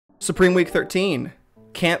Supreme Week 13.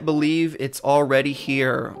 Can't believe it's already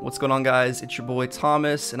here. What's going on, guys? It's your boy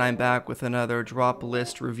Thomas, and I'm back with another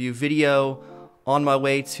Droplist review video on my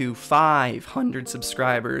way to 500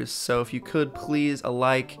 subscribers. So if you could, please, a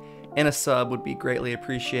like and a sub would be greatly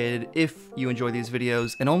appreciated if you enjoy these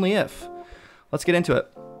videos, and only if. Let's get into it.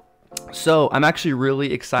 So I'm actually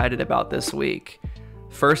really excited about this week.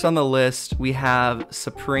 First on the list, we have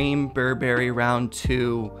Supreme Burberry Round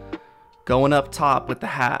 2 going up top with the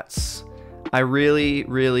hats. I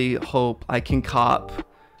really hope I can cop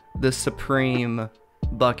the Supreme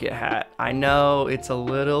bucket hat. I know it's a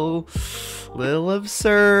little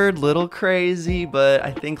absurd, little crazy, but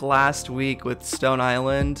I think last week with Stone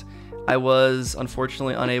Island, I was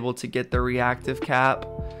unfortunately unable to get the reactive cap,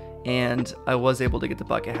 and I was able to get the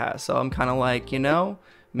bucket hat. So I'm kind of like, you know,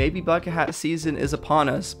 maybe bucket hat season is upon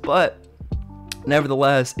us, but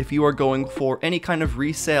nevertheless, if you are going for any kind of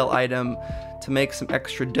resale item to make some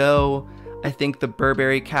extra dough, I think the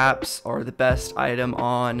Burberry caps are the best item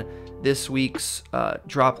on this week's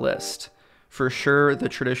drop list. For sure, the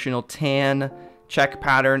traditional tan check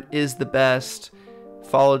pattern is the best,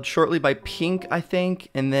 followed shortly by pink, I think.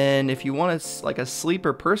 And then if you want like a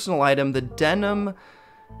sleeper personal item, the denim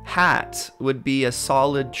hat would be a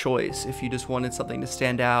solid choice if you just wanted something to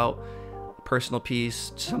stand out. Personal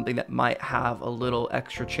piece, something that might have a little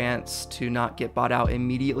extra chance to not get bought out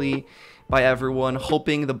immediately by everyone,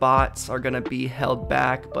 hoping the bots are gonna be held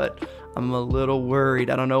back, but I'm a little worried.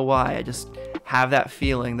 I don't know why. I just have that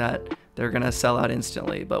feeling that they're gonna sell out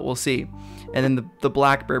instantly, but we'll see. And then the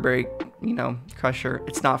black Burberry, you know, crusher,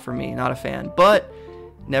 it's not for me, not a fan, but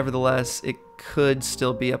nevertheless, it could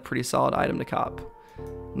still be a pretty solid item to cop.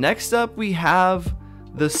 Next up, we have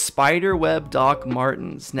the Spiderweb Doc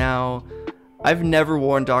Martens. Now, I've never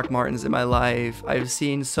worn Doc Martens in my life. I've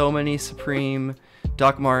seen so many Supreme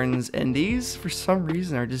Doc Martens, and these, for some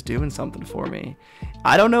reason, are just doing something for me.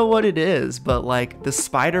 I don't know what it is, but like the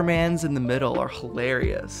Spider-Mans in the middle are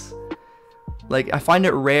hilarious. Like, I find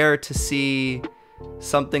it rare to see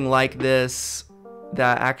something like this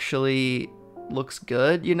that actually looks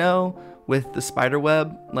good, you know, with the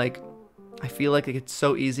spiderweb. Like, I feel like it's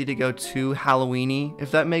so easy to go too Halloween-y,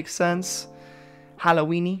 if that makes sense.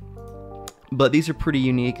 Halloween-y. But these are pretty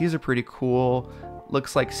unique. These are pretty cool.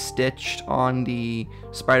 Looks like stitched on the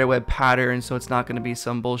spiderweb pattern, so it's not going to be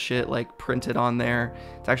some bullshit like printed on there.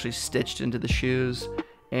 It's actually stitched into the shoes,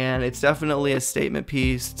 and it's definitely a statement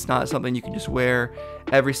piece. It's not something you can just wear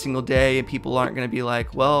every single day, and people aren't going to be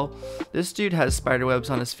like, well, this dude has spiderwebs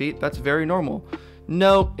on his feet. That's very normal.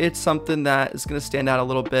 No, it's something that is going to stand out a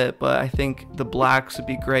little bit, but I think the blacks would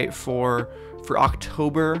be great for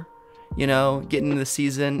October, you know, getting into the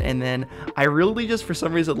season. And then I really just, for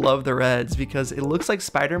some reason, love the reds because it looks like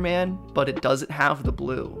Spider-Man, but it doesn't have the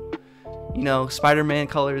blue. You know, Spider-Man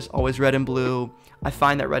colors, always red and blue. I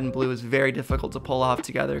find that red and blue is very difficult to pull off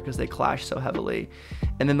together because they clash so heavily.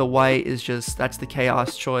 And then the white is just, that's the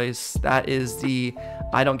chaos choice. That is the,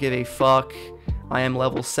 I don't give a fuck. I am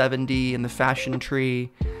level 70 in the fashion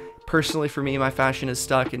tree. Personally, for me, my fashion is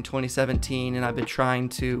stuck in 2017, and I've been trying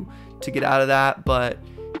to get out of that, but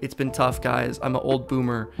it's been tough, guys. I'm an old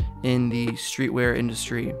boomer in the streetwear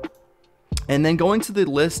industry. And then going to the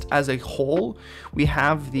list as a whole, we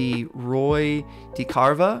have the Roy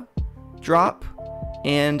DeCarava drop,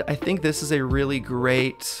 and I think this is a really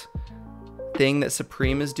great thing that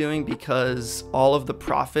Supreme is doing because all of the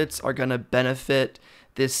profits are going to benefit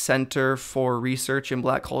this Center for Research in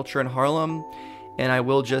Black Culture in Harlem. And I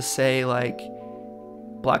will just say, like,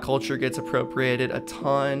 Black culture gets appropriated a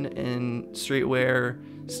ton in streetwear,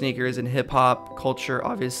 sneakers, and hip-hop culture.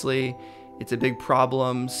 Obviously, it's a big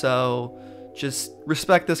problem, so just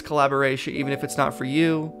respect this collaboration, even if it's not for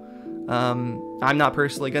you. I'm not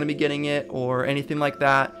personally going to be getting it or anything like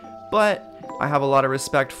that, but I have a lot of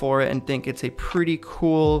respect for it and think it's a pretty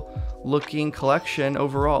cool looking collection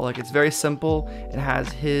overall. Like, it's very simple. It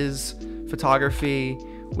has his photography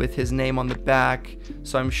with his name on the back,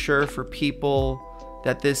 so I'm sure for people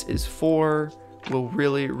that this is for will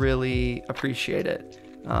really appreciate it.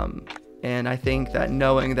 And I think that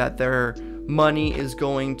knowing that their money is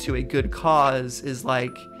going to a good cause is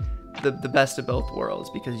like the best of both worlds,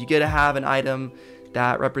 because you get to have an item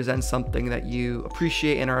that represents something that you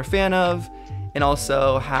appreciate and are a fan of, and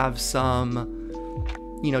also have some,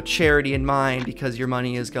 you know, charity in mind, because your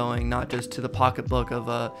money is going not just to the pocketbook of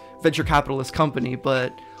a venture capitalist company,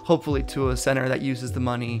 but hopefully to a center that uses the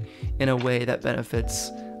money in a way that benefits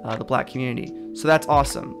the Black community. So that's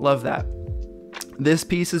awesome. Love that. This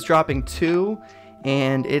piece is dropping too,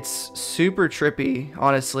 and it's super trippy,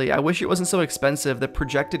 honestly. I wish it wasn't so expensive. The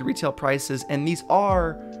projected retail prices, and these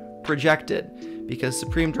are projected because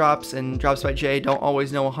Supreme drops and drops by Jay don't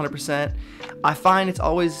always know 100%. I find it's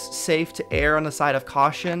always safe to err on the side of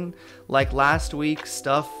caution. Like last week's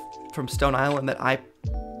stuff from Stone Island that I,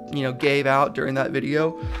 gave out during that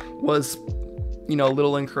video was, a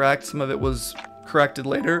little incorrect. Some of it was corrected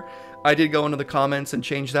later. I did go into the comments and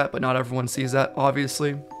change that, but not everyone sees that,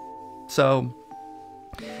 obviously. So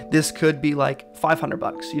this could be like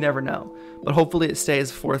 $500. You never know. But hopefully it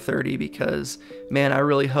stays $430 because, man, I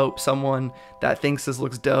really hope someone that thinks this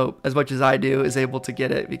looks dope as much as I do is able to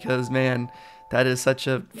get it because, man, that is such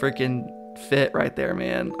a freaking fit right there,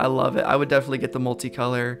 man. I love it. I would definitely get the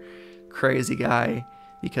multicolor crazy guy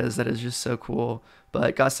because that is just so cool.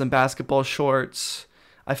 But got some basketball shorts.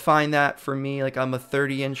 I find that for me, like I'm a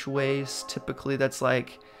 30-inch waist. Typically that's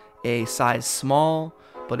like a size small.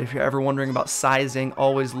 But if you're ever wondering about sizing,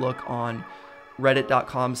 always look on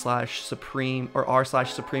reddit.com/Supreme or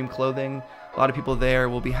r/Supreme clothing. A lot of people there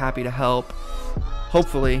will be happy to help.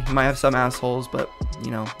 Hopefully, you might have some assholes, but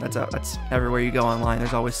that's everywhere you go online.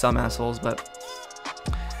 There's always some assholes, but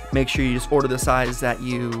make sure you just order the size that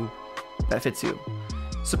fits you.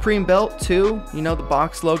 Supreme belt too. The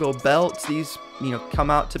box logo belts. These come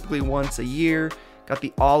out typically once a year. Got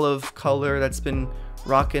the olive color that's been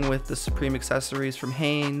rocking with the Supreme accessories from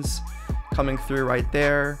Hanes coming through right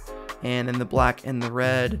there, and then the black and the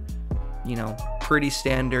red, pretty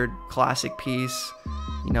standard classic piece.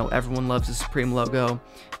 Everyone loves the Supreme logo.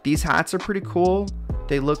 These hats are pretty cool.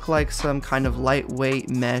 They look like some kind of lightweight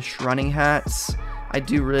mesh running hats. I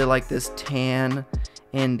do really like this tan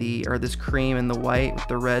and this cream and the white with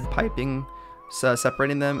the red piping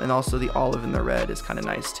separating them, and also the olive and the red is kind of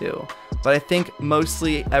nice too. But I think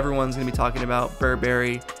mostly everyone's gonna be talking about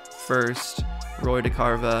Burberry first, Roy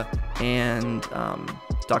DeCarava, and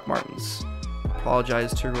Doc Martens.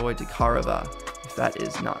 Apologize to Roy DeCarava if that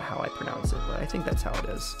is not how I pronounce it, but I think that's how it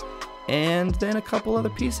is. And then a couple other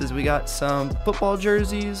pieces. We got some football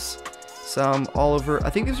jerseys, some Oliver. I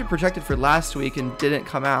think these were projected for last week and didn't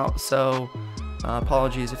come out, so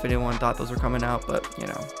apologies if anyone thought those were coming out, but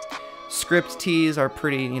script tees are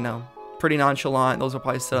pretty nonchalant. Those will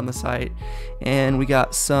probably sit on the site. And we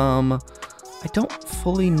got some, I don't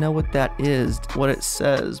fully know what that is, what it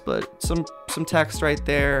says, but some text right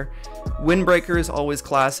there. Windbreaker is always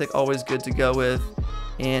classic, always good to go with.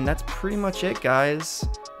 And that's pretty much it, guys.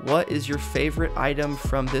 What is your favorite item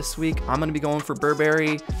from this week? I'm going to be going for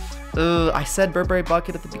Burberry. I said Burberry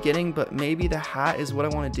bucket at the beginning, but maybe the hat is what I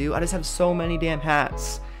want to do. I just have so many damn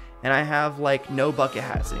hats. And I have like no bucket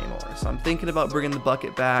hats anymore. So I'm thinking about bringing the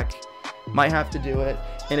bucket back. Might have to do it.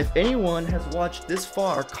 And if anyone has watched this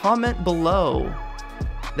far, comment below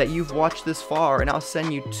that you've watched this far and I'll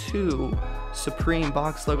send you 2 Supreme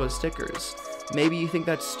box logo stickers. Maybe you think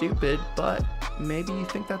that's stupid, but maybe you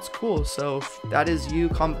think that's cool. So if that is you,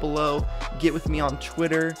 comment below. Get with me on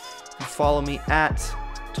Twitter. Follow me at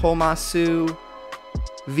TomassuVT.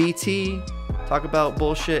 Talk about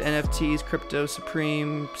bullshit, NFTs, crypto,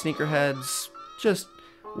 Supreme, sneakerheads, just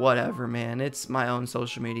whatever, man. It's my own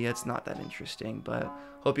social media. It's not that interesting, but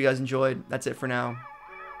hope you guys enjoyed. That's it for now.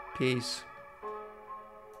 Peace.